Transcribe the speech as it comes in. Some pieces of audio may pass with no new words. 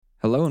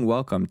Hello and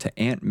welcome to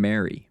Aunt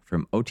Mary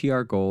from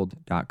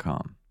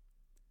OTRGold.com.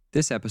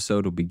 This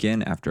episode will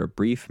begin after a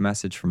brief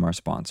message from our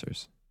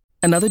sponsors.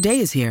 Another day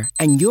is here,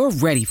 and you're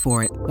ready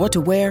for it. What to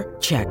wear?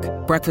 Check.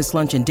 Breakfast,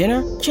 lunch, and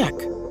dinner? Check.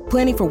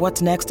 Planning for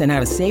what's next and how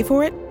to save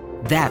for it?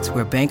 That's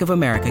where Bank of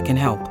America can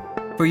help.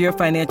 For your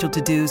financial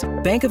to-dos,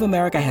 Bank of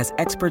America has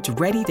experts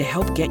ready to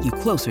help get you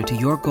closer to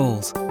your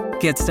goals.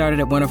 Get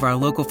started at one of our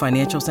local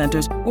financial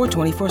centers or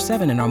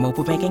 24/7 in our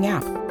mobile banking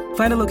app.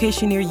 Find a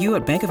location near you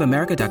at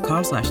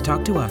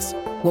bankofamerica.com/talktous.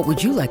 What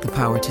would you like the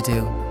power to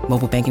do?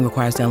 Mobile banking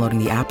requires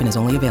downloading the app and is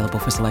only available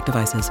for select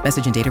devices.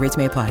 Message and data rates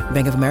may apply.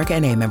 Bank of America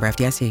N.A., member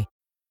FDIC.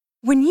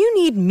 When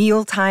you need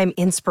mealtime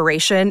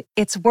inspiration,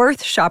 it's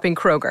worth shopping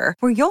Kroger,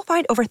 where you'll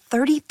find over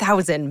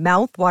 30,000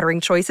 mouth-watering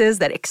choices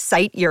that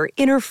excite your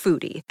inner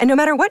foodie. And no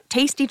matter what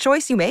tasty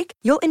choice you make,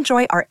 you'll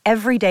enjoy our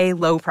everyday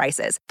low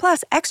prices,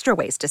 plus extra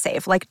ways to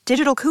save, like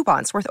digital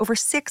coupons worth over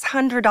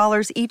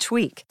 $600 each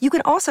week. You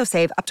can also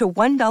save up to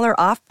 $1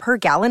 off per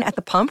gallon at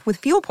the pump with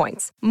fuel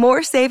points.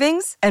 More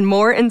savings and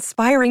more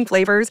inspiring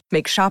flavors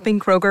make shopping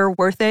Kroger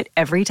worth it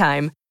every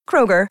time.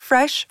 Kroger,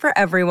 fresh for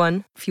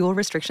everyone. Fuel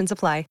restrictions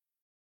apply.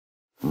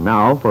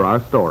 Now for our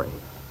story.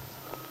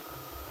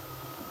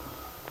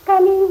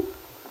 Coming.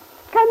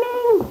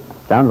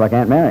 Sounds like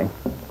Aunt Mary.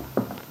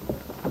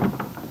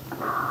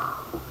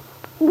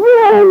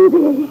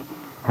 Randy.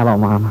 Hello,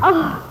 Mom.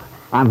 Oh,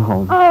 I'm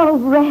home. oh,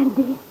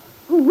 Randy.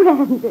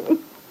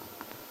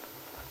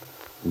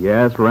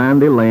 Yes,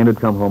 Randy Lane had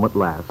come home at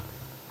last.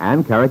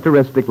 And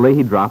characteristically,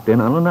 he dropped in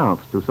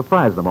unannounced to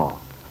surprise them all.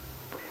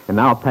 And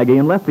now Peggy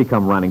and Lefty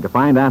come running to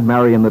find Aunt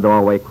Mary in the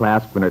doorway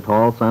clasped in her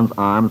tall son's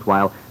arms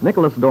while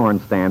Nicholas Dorn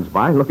stands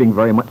by looking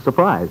very much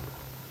surprised.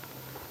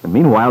 And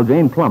meanwhile,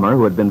 Jane Plummer,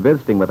 who had been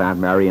visiting with Aunt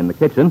Mary in the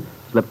kitchen,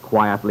 slipped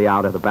quietly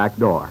out of the back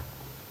door.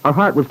 Her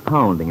heart was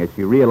pounding as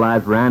she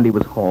realized Randy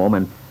was home,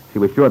 and she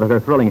was sure that her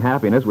thrilling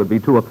happiness would be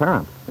too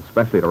apparent,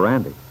 especially to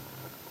Randy.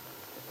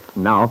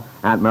 Now,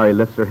 Aunt Mary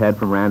lifts her head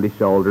from Randy's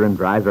shoulder and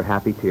dries her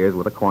happy tears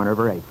with a corner of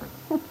her apron.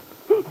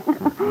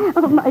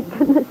 Oh, my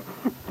goodness.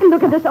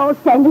 Look at us all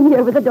standing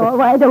here with the door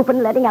wide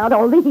open, letting out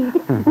all the heat.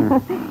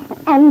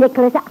 And,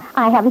 Nicholas,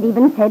 I haven't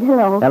even said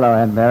hello. Hello,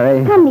 Aunt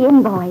Mary. Come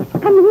in, boys.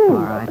 Come in.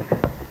 All right.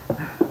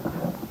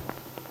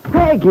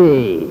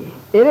 Peggy!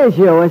 It is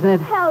you, isn't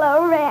it?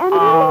 Hello, Randy.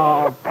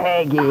 Oh,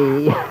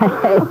 Peggy.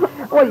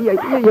 Well,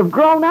 you've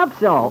grown up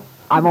so.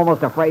 I'm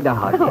almost afraid to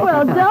hug you.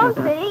 Well, don't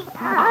be.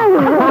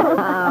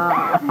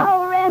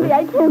 Oh, Randy,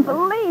 I can't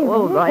believe it.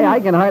 Well, I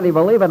can hardly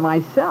believe it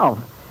myself.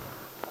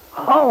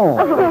 Oh.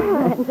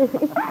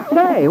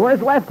 Say, where's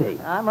Lefty?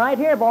 I'm right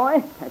here,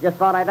 boy. I just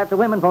thought I'd let the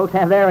women folks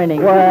have their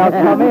innings. Well,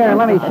 come here and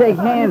let me shake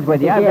hands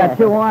with you. I've Yeah. got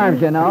two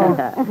arms, you know.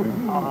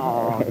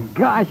 Oh,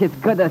 gosh, it's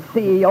good to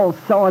see you, old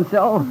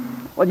so-and-so.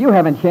 Well, you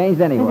haven't changed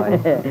anyway.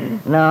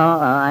 No,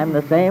 I'm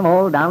the same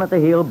old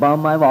down-at-the-heel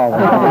bum I've always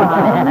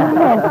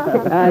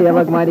been. You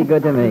look mighty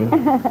good to me.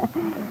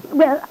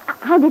 Well,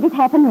 how did it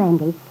happen,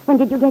 Randy? When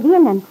did you get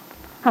in, and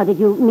how did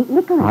you meet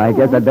Nicholas? I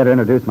guess I'd better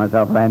introduce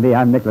myself, Randy.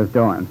 I'm Nicholas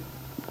Dorn.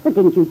 But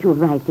didn't you two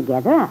arrive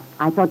together?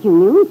 I thought you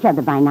knew each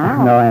other by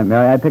now. No, Aunt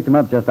Mary, I picked him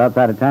up just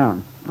outside of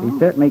town. He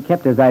certainly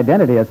kept his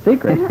identity a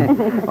secret.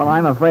 Well,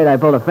 I'm afraid I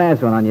pulled a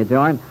fast one on you,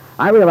 Dorn.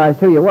 I realized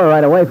who you were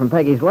right away from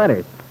Peggy's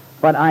letters.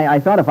 But I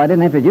thought if I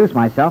didn't introduce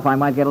myself, I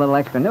might get a little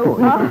extra news.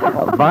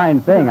 A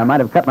fine thing. I might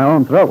have cut my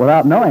own throat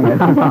without knowing it.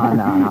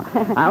 No.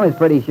 I was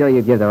pretty sure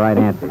you'd give the right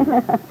answer.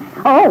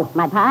 Oh,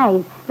 my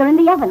pies. They're in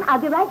the oven. I'll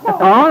be right back.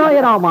 Oh, no, you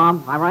don't,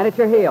 Mom. I'm right at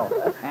your heels.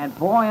 And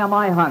boy, am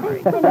I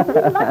hungry. Then it's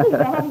really lucky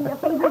you're having your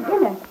favorite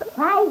dinner.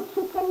 Fried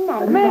chicken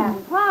and...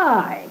 Mince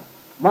pie!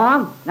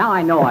 Mom, now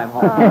I know I'm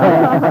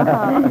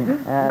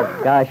home.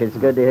 Gosh, it's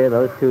good to hear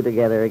those two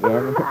together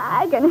again.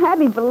 I can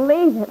hardly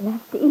believe it,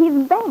 Lefty.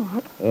 He's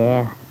back.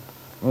 Yeah.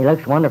 He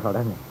looks wonderful,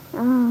 doesn't he?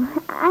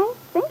 Oh, I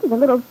think he's a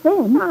little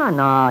thin.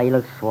 No, he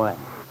looks swell.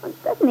 Well,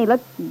 doesn't he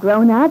look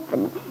grown up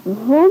and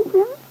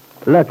handsome?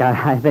 Look,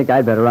 I think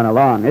I'd better run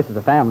along. This is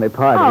a family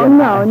party. Oh,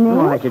 no, Nick.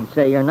 Oh, I should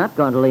say you're not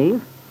going to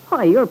leave.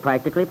 Why, you're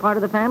practically part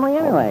of the family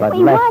anyway. but-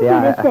 We want Lefty,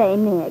 you to stay,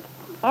 Nick.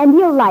 And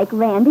you'll like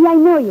Randy. I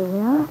know you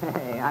will.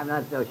 Hey, I'm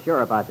not so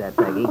sure about that,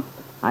 Peggy.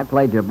 I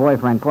played your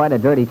boyfriend quite a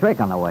dirty trick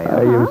on the way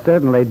up. You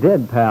certainly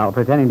did, pal,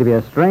 pretending to be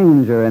a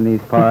stranger in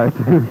these parts.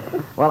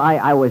 Well,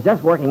 I was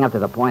just working up to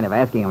the point of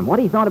asking him what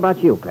he thought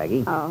about you,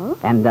 Peggy. Oh?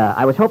 And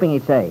I was hoping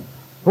he'd say,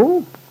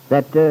 who?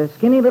 That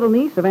skinny little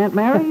niece of Aunt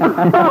Mary?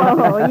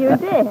 Oh, you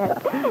did.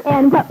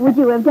 And what would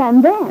you have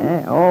done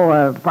then?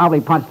 Probably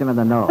punched him in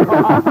the nose.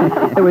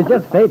 It was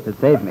just fate that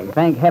saved me.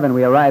 Thank heaven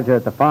we arrived here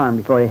at the farm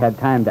before he had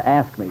time to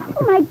ask me.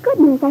 Oh, my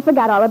goodness, I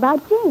forgot all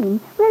about Jane.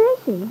 Where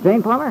is she?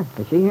 Jane Plummer,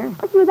 is she here?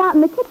 She was out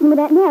in the kitchen with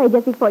Aunt Mary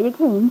just before you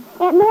came.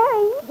 Aunt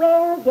Mary?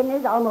 Well,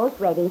 dinner's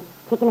almost ready.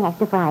 Chicken has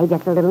to fry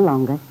just a little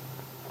longer.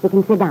 We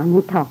can sit down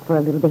and talk for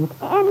a little bit.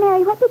 Aunt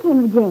Mary, what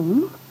became of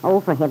Jane? Oh,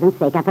 for heaven's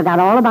sake, I forgot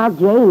all about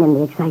Jane in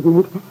the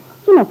excitement.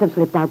 She must have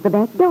slipped out the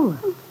back door.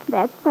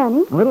 That's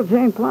funny. Little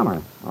Jane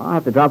Plummer. Well, I'll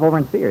have to drop over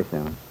and see her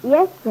soon.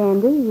 Yes,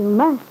 Randy, you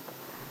must.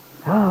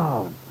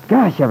 Oh,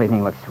 gosh,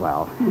 everything looks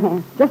swell.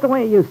 Just the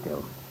way it used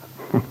to.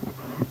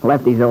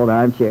 Lefty's old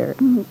armchair.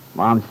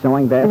 Mom's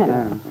sewing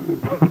basket.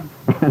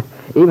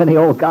 Even the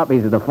old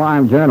copies of the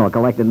Farm Journal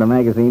collected in the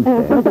magazine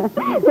stand.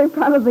 They're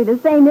probably the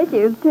same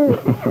issues, too.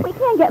 We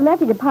can't get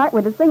Lefty to part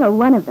with a single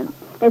one of them.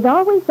 There's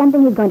always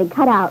something he's going to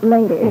cut out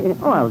later.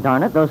 Well,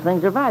 darn it, those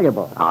things are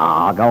valuable.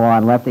 Oh, go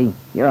on, Lefty.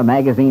 You're a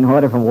magazine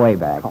hoarder from way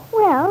back.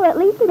 Well, at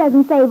least he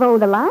doesn't save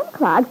old alarm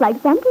clocks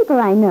like some people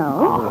I know.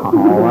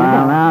 Oh,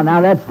 well,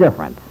 now that's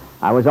different.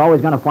 I was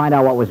always going to find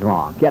out what was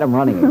wrong. Get him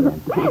running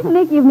again.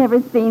 Nick, you've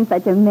never seen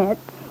such a mess.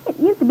 It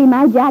used to be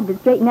my job to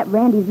straighten up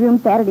Randy's room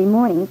Saturday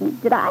mornings.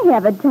 And did I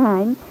have a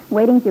time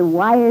wading through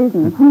wires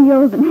and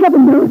wheels and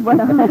heaven knows what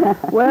all?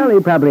 Well, he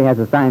probably has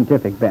a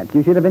scientific bent.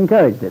 You should have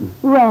encouraged him.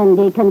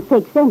 Randy can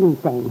fix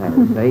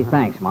anything. Say,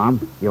 thanks,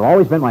 Mom. You've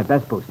always been my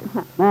best booster.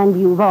 And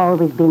you've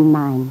always been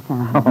mine,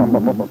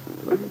 son.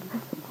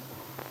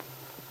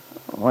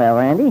 Well,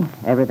 Randy,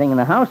 everything in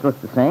the house looks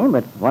the same,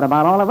 but what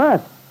about all of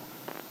us?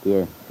 Do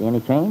you see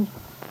any change?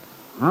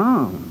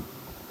 Oh,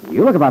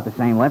 you look about the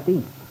same,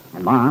 Lefty.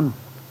 And Mom.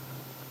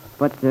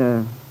 But,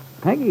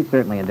 Peggy's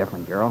certainly a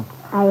different girl.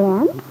 I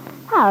am?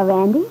 How,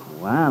 Randy?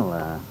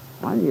 Well,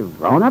 you've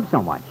grown up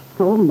so much.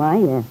 Oh,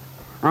 my,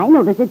 I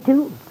notice it,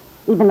 too,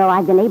 even though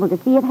I've been able to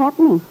see it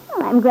happening.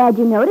 Well, I'm glad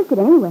you noticed it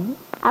anyway.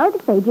 I was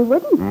afraid you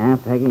wouldn't. Yeah,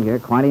 Peggy, you're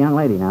quite a young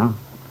lady now.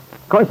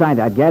 Of course,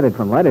 I'd gathered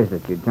from letters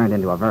that you'd turned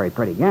into a very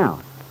pretty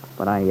gal.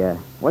 But I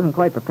wasn't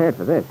quite prepared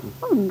for this.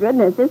 Oh,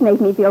 goodness, this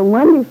makes me feel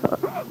wonderful.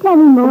 Tell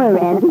me more,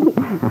 Randy.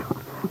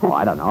 Oh,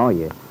 I don't know.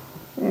 You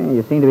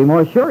seem to be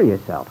more sure of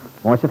yourself,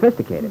 more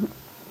sophisticated.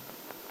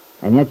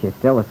 And yet you're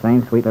still the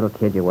same sweet little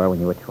kid you were when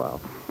you were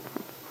 12.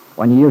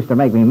 When you used to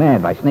make me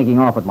mad by sneaking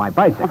off with my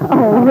bicycle.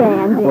 Oh,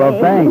 Randy. Well,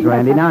 thanks,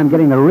 Randy. Now I'm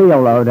getting the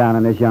real lowdown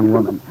on this young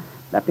woman.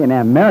 Lefty and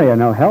Aunt Mary are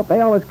no help.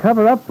 They always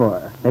cover up for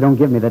her. They don't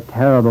give me the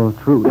terrible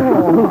truth.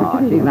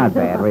 Oh, she's not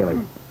bad,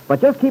 really.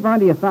 But just keep her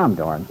under your thumb,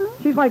 Doran.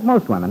 She's like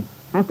most women.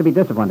 Has to be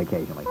disciplined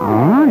occasionally.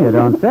 Oh, you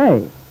don't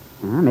say.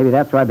 Maybe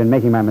that's where I've been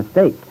making my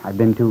mistake. I've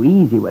been too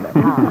easy with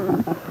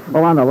her.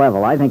 Well, on the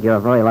level, I think you're a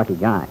very lucky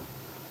guy.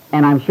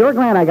 And I'm sure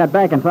glad I got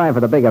back in time for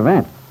the big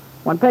event.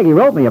 When Peggy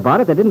wrote me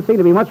about it, there didn't seem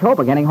to be much hope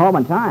of getting home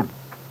in time.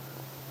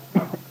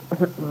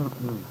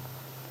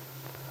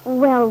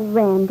 Well,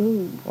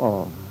 Randy.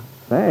 Oh,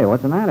 say,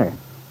 what's the matter?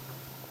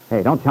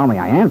 Hey, don't tell me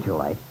I am too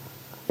late.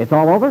 It's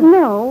all over?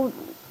 No,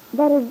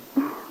 that is,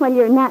 well,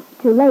 you're not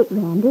too late,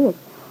 Randy.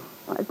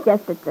 It's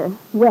just that the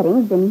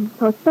wedding's been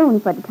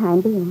postponed for the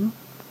time being.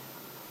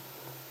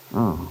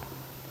 Oh.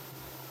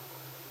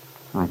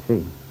 I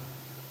see.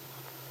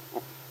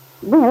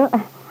 Well,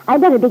 I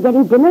better be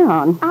getting dinner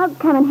on. I'll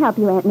come and help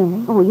you, Aunt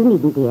Mary. Oh, you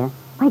needn't, dear.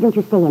 Why don't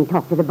you stay and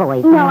talk to the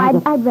boys? No,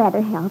 I'd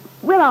rather help.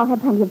 We'll all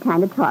have plenty of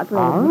time to talk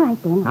later. All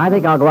right, then. I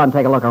think I'll go out and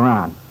take a look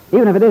around.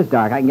 Even if it is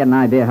dark, I can get an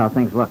idea how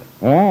things look.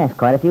 Yes,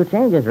 quite a few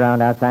changes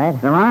around outside.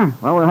 There are?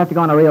 Well, we'll have to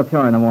go on a real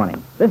tour in the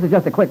morning. This is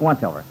just a quick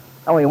once-over.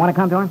 Oh, you want to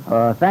come, Doran?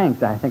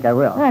 Thanks. I think I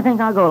will. I think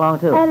I'll go along,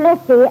 too.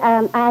 Lefty,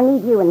 I'll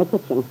need you in the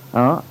kitchen.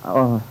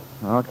 Oh,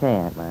 okay,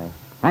 Aunt Mary.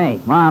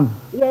 Hey, Mom.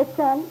 Yes,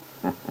 son?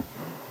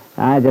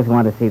 I just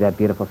want to see that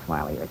beautiful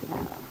smile of yours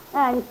again.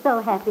 I'm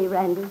so happy,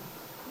 Randy.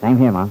 Same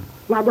here, Mom.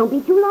 Now, don't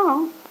be too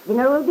long.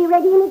 Dinner will be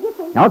ready in a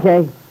jiffy.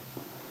 Okay.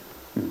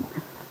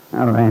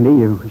 Oh, Randy,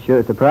 you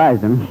sure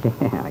surprised him.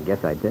 Yeah, I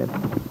guess I did.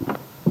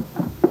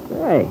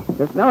 Hey,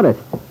 just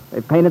noticed. They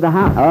painted the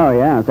house. Oh,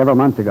 yeah, several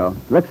months ago.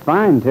 Looks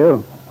fine,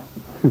 too.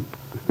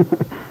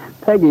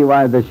 Peggy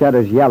wanted the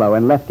shutters yellow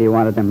and Lefty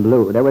wanted them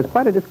blue. There was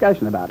quite a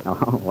discussion about it.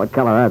 Oh, what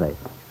color are they?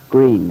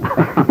 Green.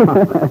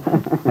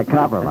 A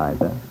compromise,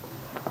 huh?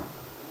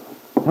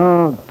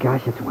 Oh,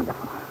 gosh, it's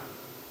wonderful.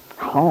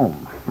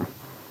 Home.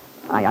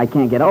 I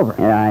can't get over it.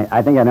 Yeah,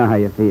 I think I know how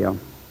you feel.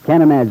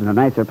 Can't imagine a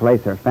nicer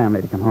place for a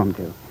family to come home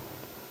to.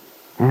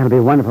 And it'll be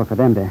wonderful for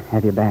them to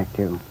have you back,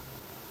 too.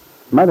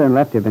 Mother and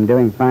Lefty have been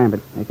doing fine,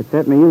 but they could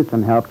certainly use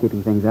some help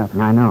keeping things up.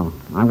 I know.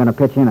 I'm going to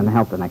pitch in and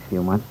help the next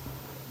few months.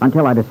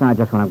 Until I decide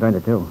just what I'm going to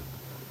do.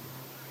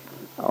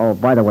 Oh,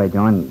 by the way,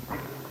 John,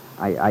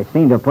 I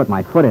seem to have put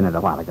my foot in it a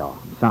while ago.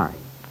 I'm sorry.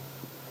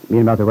 You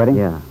mean about the wedding?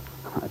 Yeah.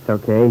 That's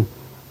okay.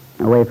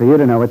 No way for you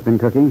to know what's been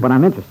cooking. But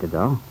I'm interested,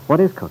 though. What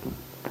is cooking?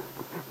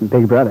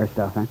 Big brother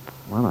stuff, huh?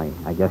 Well,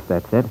 I guess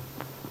that's it.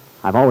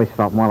 I've always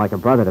felt more like a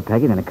brother to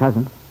Peggy than a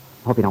cousin.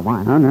 Hope you don't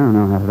mind. Oh, no,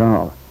 not at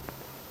all.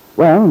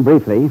 Well,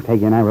 briefly,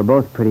 Peggy and I were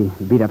both pretty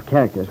beat-up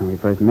characters when we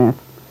first met.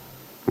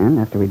 And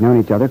after we'd known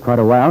each other quite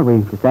a while,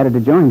 we decided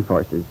to join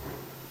forces.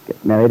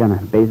 Get married on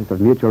a basis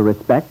of mutual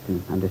respect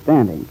and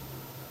understanding,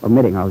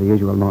 omitting all the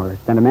usual more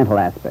sentimental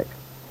aspects.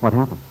 What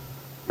happened?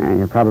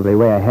 You're probably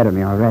way ahead of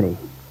me already.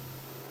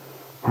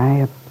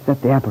 I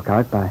upset the apple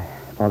cart by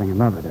falling in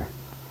love with her.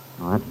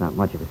 Well, that's not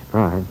much of a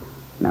surprise.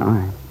 No,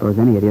 I suppose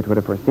any idiot would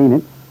have foreseen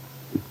it.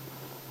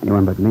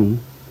 Anyone but me.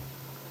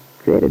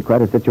 Created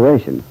quite a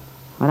situation.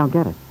 I don't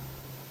get it.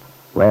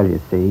 Well,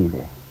 you see,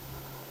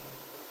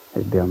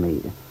 there's Bill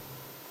Meade.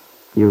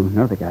 You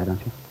know the guy, don't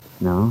you?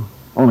 No,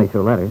 only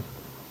through letters.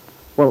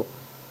 Well,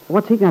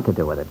 what's he got to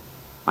do with it?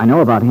 I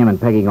know about him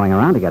and Peggy going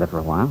around together for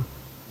a while.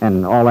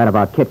 And all that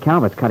about Kit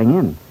Calvert's cutting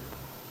in.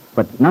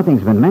 But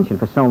nothing's been mentioned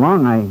for so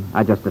long,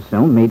 I just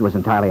assumed Meade was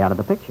entirely out of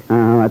the picture.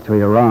 Oh, that's where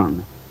you're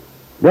wrong.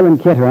 Bill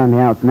and Kit are on the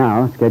outs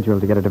now,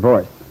 scheduled to get a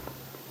divorce.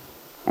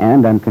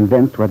 And I'm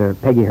convinced, whether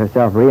Peggy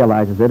herself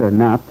realizes it or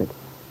not, that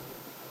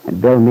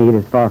Bill Meade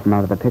is far from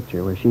out of the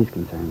picture where she's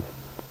concerned.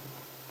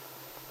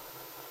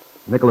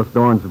 Nicholas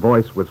Dorn's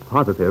voice was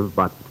positive,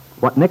 but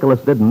what Nicholas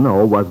didn't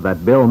know was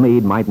that Bill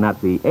Meade might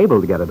not be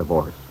able to get a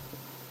divorce.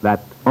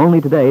 That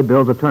only today,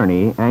 Bill's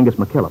attorney, Angus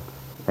McKillop,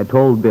 had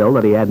told Bill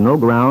that he had no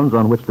grounds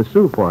on which to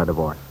sue for a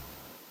divorce.